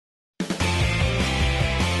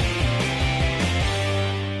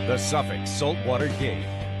The Suffolk Saltwater Game,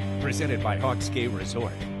 presented by Hawksgay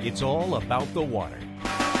Resort. It's all about the water.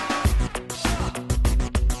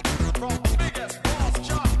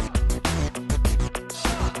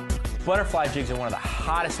 Butterfly jigs are one of the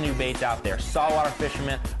hottest new baits out there. Saltwater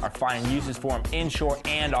fishermen are finding uses for them inshore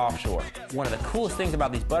and offshore. One of the coolest things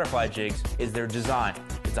about these butterfly jigs is their design.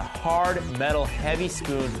 It's a hard, metal, heavy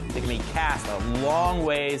spoon that can be cast a long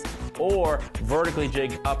ways or vertically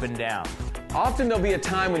jigged up and down. Often there'll be a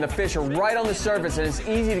time when the fish are right on the surface and it's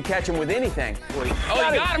easy to catch them with anything. Oh, you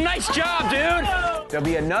got him! Nice job, dude! There'll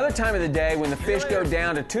be another time of the day when the fish go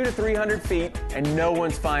down to 200 to 300 feet and no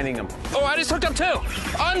one's finding them. Oh, I just hooked up too!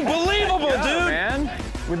 Unbelievable, dude! Man.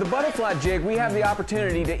 With the butterfly jig, we have the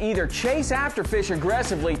opportunity to either chase after fish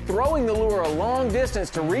aggressively, throwing the lure a long distance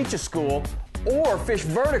to reach a school, or fish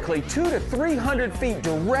vertically 200 to 300 feet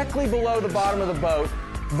directly below the bottom of the boat,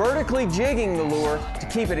 vertically jigging the lure to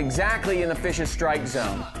keep it exactly in the fish's strike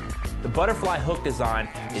zone. The butterfly hook design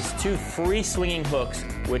is two free swinging hooks,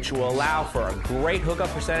 which will allow for a great hookup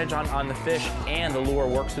percentage on the fish, and the lure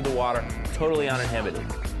works through the water totally uninhibited.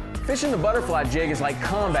 Fishing the butterfly jig is like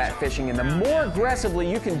combat fishing, and the more aggressively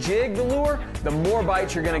you can jig the lure, the more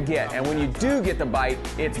bites you're going to get. And when you do get the bite,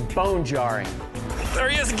 it's bone jarring. There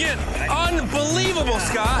he is again. Unbelievable,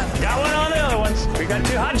 Scott. Got one on the other ones. We got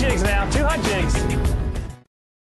two hot jigs now. Two hot jigs.